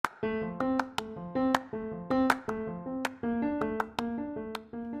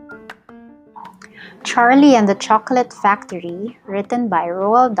Charlie and the Chocolate Factory, written by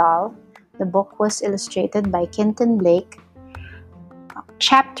Roald Dahl. The book was illustrated by Quentin Blake.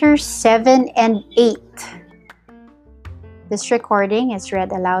 Chapters 7 and 8. This recording is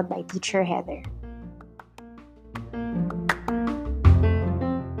read aloud by Teacher Heather.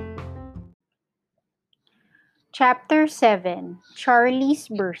 Chapter 7. Charlie's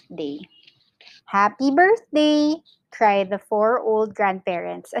Birthday. Happy birthday! Cried the four old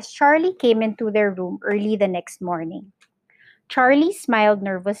grandparents as Charlie came into their room early the next morning. Charlie smiled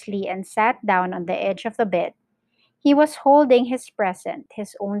nervously and sat down on the edge of the bed. He was holding his present,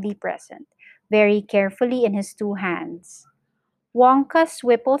 his only present, very carefully in his two hands. Wonka's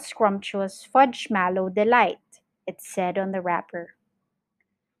Whipple Scrumptious Fudge Mallow Delight, it said on the wrapper.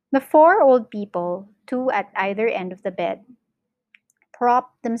 The four old people, two at either end of the bed,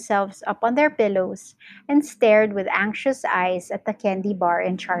 propped themselves up on their pillows and stared with anxious eyes at the candy bar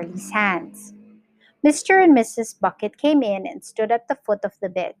in Charlie's hands. Mr. and Mrs. Bucket came in and stood at the foot of the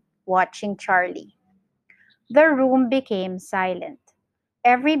bed, watching Charlie. The room became silent.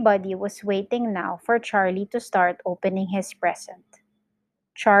 Everybody was waiting now for Charlie to start opening his present.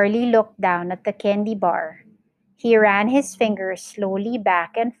 Charlie looked down at the candy bar. He ran his fingers slowly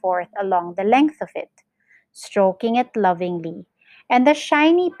back and forth along the length of it, stroking it lovingly, and the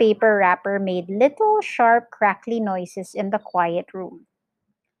shiny paper wrapper made little sharp crackly noises in the quiet room.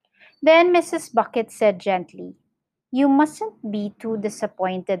 Then Mrs. Bucket said gently, "You mustn't be too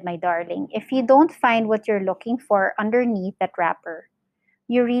disappointed, my darling, if you don't find what you're looking for underneath that wrapper.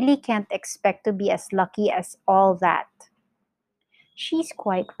 You really can't expect to be as lucky as all that." "She's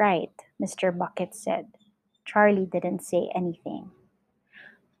quite right," Mr. Bucket said. Charlie didn't say anything.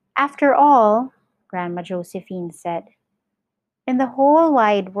 "After all," Grandma Josephine said, "in the whole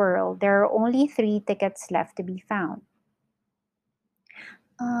wide world there are only 3 tickets left to be found."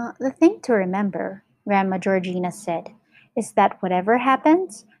 The thing to remember," Grandma Georgina said, "is that whatever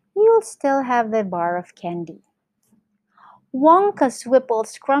happens, you'll still have the bar of candy." "Wonka's Whipple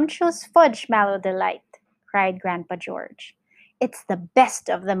Scrumptious Fudge Mallow Delight," cried Grandpa George. "It's the best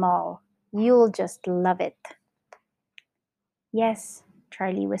of them all. You'll just love it." "Yes,"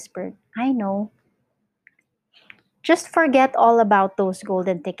 Charlie whispered, "I know." "Just forget all about those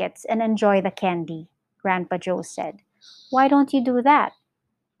golden tickets and enjoy the candy," Grandpa Joe said. "Why don't you do that?"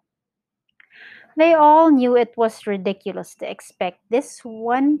 They all knew it was ridiculous to expect this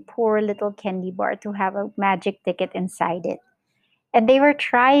one poor little candy bar to have a magic ticket inside it, and they were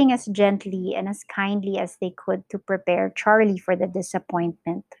trying as gently and as kindly as they could to prepare Charlie for the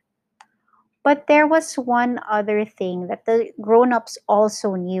disappointment. But there was one other thing that the grown-ups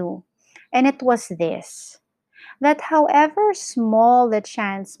also knew, and it was this: that however small the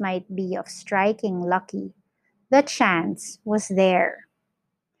chance might be of striking lucky, the chance was there.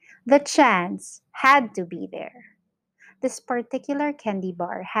 The chance had to be there. This particular candy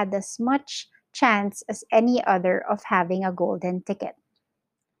bar had as much chance as any other of having a golden ticket.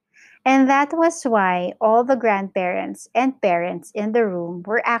 And that was why all the grandparents and parents in the room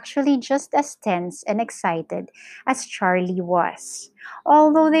were actually just as tense and excited as Charlie was,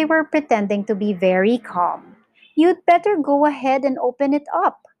 although they were pretending to be very calm. "You'd better go ahead and open it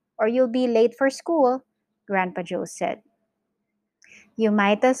up, or you'll be late for school," Grandpa Joe said. "You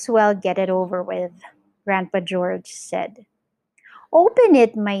might as well get it over with," Grandpa George said. "Open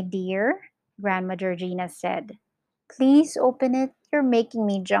it, my dear," Grandma Georgina said. "Please open it. You're making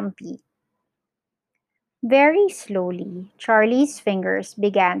me jumpy." Very slowly, Charlie's fingers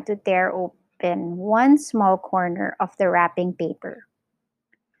began to tear open one small corner of the wrapping paper.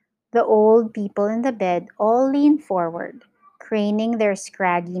 The old people in the bed all leaned forward, craning their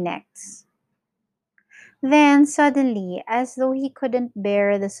scraggy necks. Then, suddenly, as though he couldn't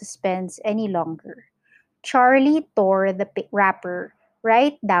bear the suspense any longer, Charlie tore the wrapper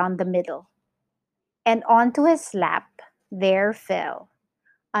right down the middle, and onto his lap there fell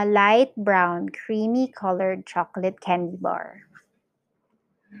a light brown, creamy colored chocolate candy bar.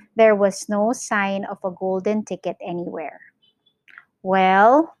 There was no sign of a golden ticket anywhere.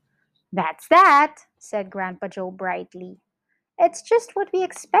 "Well, that's that," said Grandpa Joe brightly. "It's just what we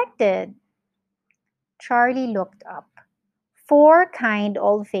expected." Charlie looked up. 4 kind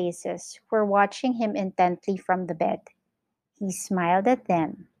old faces were watching him intently from the bed. He smiled at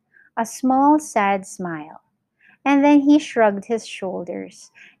them, a small, sad smile, and then he shrugged his shoulders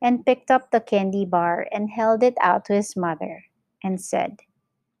and picked up the candy bar and held it out to his mother and said,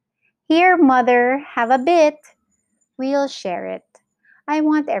 "Here, Mother, have a bit. We'll share it. I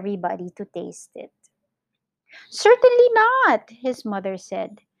want everybody to taste it." "Certainly not," his mother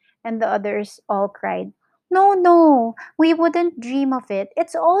said. And the others all cried, "No, no, we wouldn't dream of it.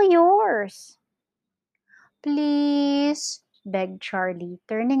 It's all yours." "Please," begged Charlie,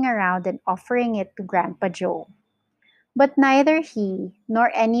 turning around and offering it to Grandpa Joe. But neither he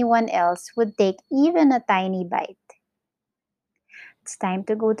nor anyone else would take even a tiny bite. "It's time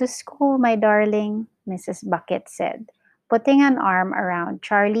to go to school, my darling," Mrs. Bucket said, putting an arm around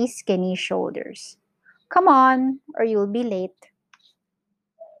Charlie's skinny shoulders. "Come on, or you'll be late."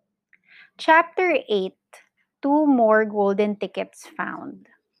 Chapter 8. Two More Golden Tickets Found.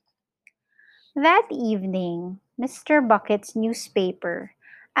 That evening, Mr. Bucket's newspaper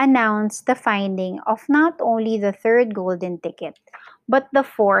announced the finding of not only the third golden ticket, but the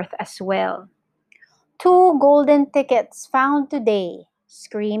fourth as well. "Two golden tickets found today,"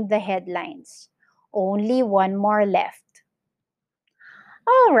 screamed the headlines. "Only one more left."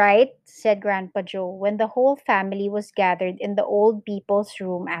 "All right," said Grandpa Joe when the whole family was gathered in the old people's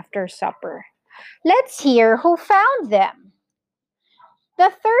room after supper. "Let's hear who found them."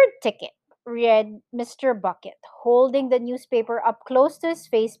 "The third ticket," read Mr. Bucket, holding the newspaper up close to his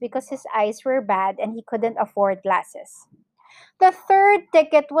face because his eyes were bad and he couldn't afford glasses. "The third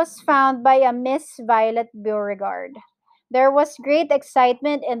ticket was found by a Miss Violet Beauregard." There was great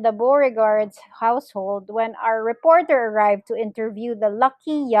excitement in the Beauregards' household when our reporter arrived to interview the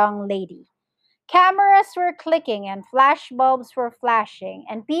lucky young lady. Cameras were clicking and flash bulbs were flashing,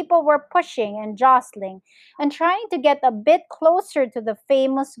 and people were pushing and jostling and trying to get a bit closer to the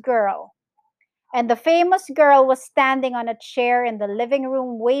famous girl. And the famous girl was standing on a chair in the living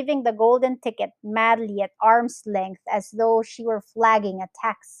room waving the golden ticket madly at arm's length as though she were flagging a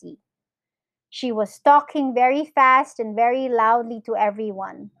taxi. She was talking very fast and very loudly to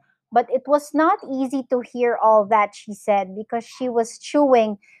everyone, but it was not easy to hear all that she said because she was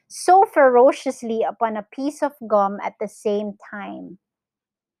chewing so ferociously upon a piece of gum at the same time.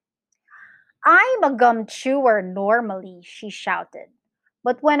 "I'm a gum chewer normally," she shouted.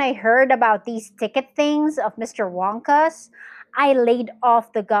 "But when I heard about these ticket things of Mr. Wonka's, I laid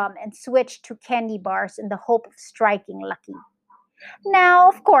off the gum and switched to candy bars in the hope of striking lucky. Now,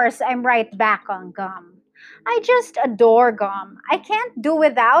 of course, I'm right back on gum. I just adore gum. I can't do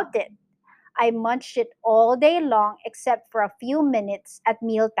without it. I munch it all day long except for a few minutes at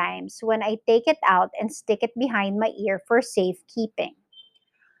meal times when I take it out and stick it behind my ear for safekeeping.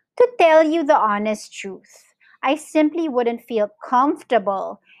 To tell you the honest truth, I simply wouldn't feel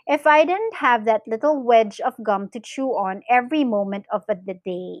comfortable if I didn't have that little wedge of gum to chew on every moment of the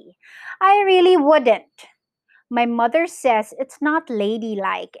day. I really wouldn't. My mother says it's not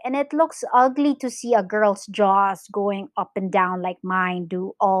ladylike and it looks ugly to see a girl's jaws going up and down like mine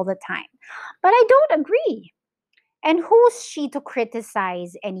do all the time. But I don't agree. And who's she to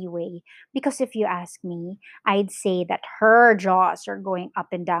criticize anyway? Because if you ask me, I'd say that her jaws are going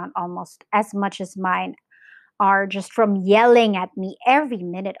up and down almost as much as mine are just from yelling at me every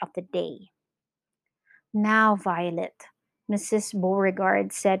minute of the day. "Now, Violet," Mrs.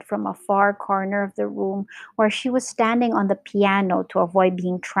 Beauregard said from a far corner of the room where she was standing on the piano to avoid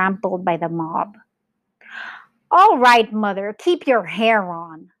being trampled by the mob. "All right, Mother, keep your hair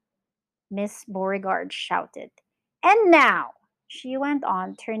on," Miss Beauregard shouted. "And now," she went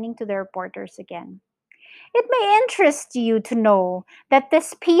on, turning to the reporters again, "it may interest you to know that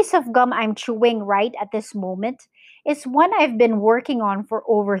this piece of gum I'm chewing right at this moment is one I've been working on for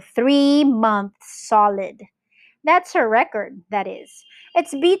over 3 months solid. That's her record, that is.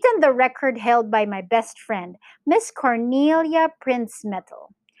 It's beaten the record held by my best friend, Miss Cornelia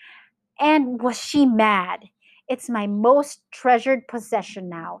Princemetal. And was she mad? It's my most treasured possession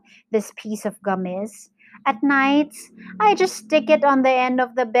now, this piece of gum is. At nights, I just stick it on the end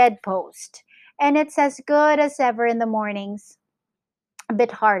of the bedpost, and it's as good as ever in the mornings. A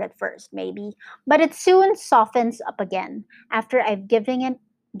bit hard at first, maybe, but it soon softens up again after I've given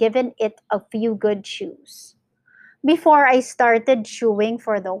it a few good chews. Before I started chewing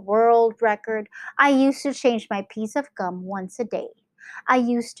for the world record, I used to change my piece of gum once a day. I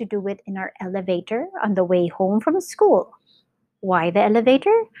used to do it in our elevator on the way home from school. Why the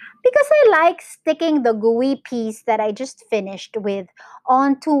elevator? Because I like sticking the gooey piece that I just finished with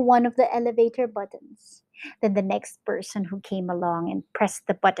onto one of the elevator buttons. Then the next person who came along and pressed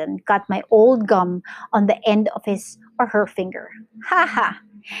the button got my old gum on the end of his or her finger. Ha ha!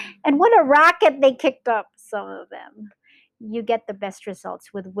 And what a racket they kicked up, some of them. You get the best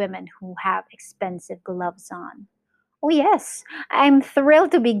results with women who have expensive gloves on. Oh, yes, I'm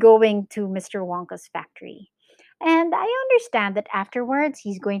thrilled to be going to Mr. Wonka's factory. And I understand that afterwards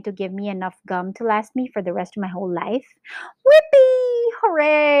he's going to give me enough gum to last me for the rest of my whole life. Whippy!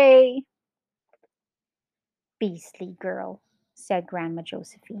 Hooray! "Beastly girl," said Grandma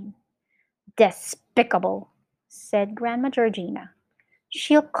Josephine. Despicable, said Grandma Georgina.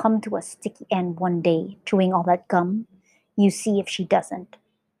 She'll come to a sticky end one day, chewing all that gum. You see if she doesn't.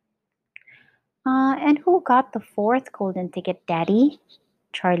 And who got the fourth golden ticket, Daddy?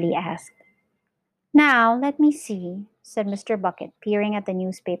 Charlie asked. Now, let me see, said Mr. Bucket, peering at the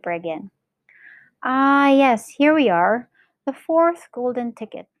newspaper again. Ah, yes, here we are. The fourth golden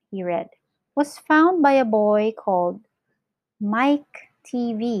ticket, he read, was found by a boy called Mike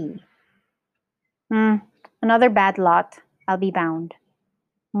TV. Hmm, another bad lot, I'll be bound,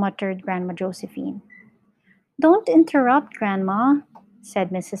 muttered Grandma Josephine. Don't interrupt, Grandma, said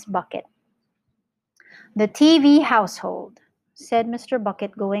Mrs. Bucket. The TV household, said Mr.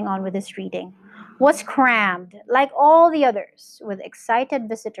 Bucket, going on with his reading, was crammed, like all the others, with excited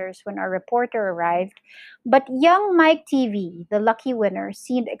visitors when our reporter arrived. But young Mike TV, the lucky winner,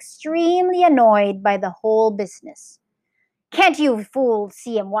 seemed extremely annoyed by the whole business. Can't you fools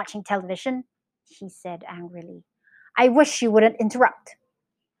see I'm watching television? He said angrily. I wish you wouldn't interrupt.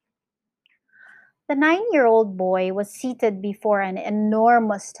 The 9-year-old boy was seated before an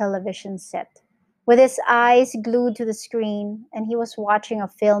enormous television set, with his eyes glued to the screen, and he was watching a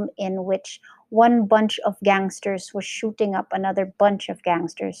film in which one bunch of gangsters was shooting up another bunch of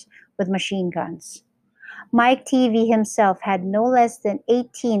gangsters with machine guns. Mike TV himself had no less than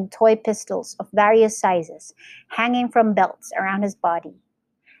 18 toy pistols of various sizes hanging from belts around his body,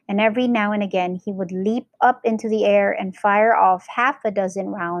 and every now and again he would leap up into the air and fire off half a dozen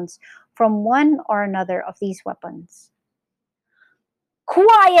rounds from one or another of these weapons.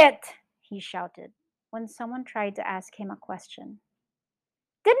 Quiet! He shouted when someone tried to ask him a question.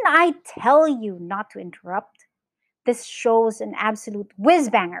 Didn't I tell you not to interrupt? This show's an absolute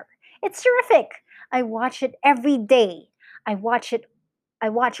whiz-banger. It's terrific. I watch it every day. I watch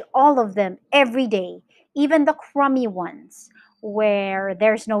all of them every day, even the crummy ones where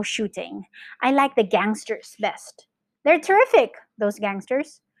there's no shooting. I like the gangsters best. They're terrific, those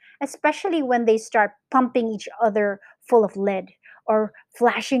gangsters, especially when they start pumping each other full of lead or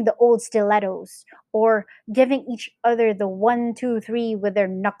flashing the old stilettos or giving each other the 1, 2, 3 with their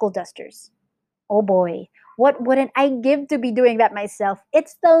knuckle dusters. Oh boy, what wouldn't I give to be doing that myself?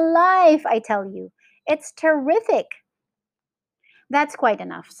 It's the life, I tell you. It's terrific. That's quite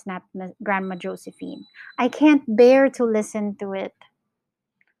enough, snapped Grandma Josephine. I can't bear to listen to it.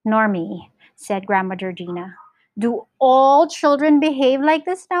 Nor me, said Grandma Georgina. Do all children behave like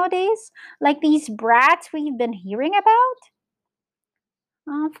this nowadays? Like these brats we've been hearing about?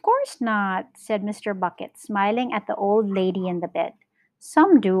 Of course not, said Mr. Bucket, smiling at the old lady in the bed.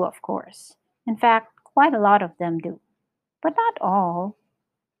 Some do, of course. In fact, quite a lot of them do. But not all.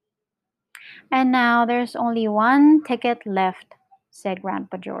 And now there's only one ticket left, said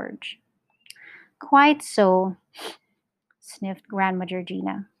Grandpa George. Quite so, sniffed Grandma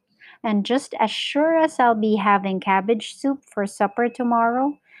Georgina. And just as sure as I'll be having cabbage soup for supper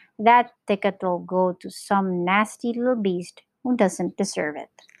tomorrow, that ticket will go to some nasty little beast who doesn't deserve it.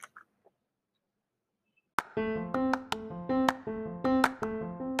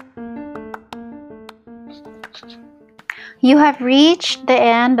 You have reached the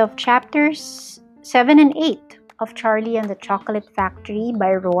end of chapters 7 and 8 of Charlie and the Chocolate Factory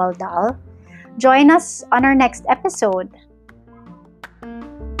by Roald Dahl. Join us on our next episode.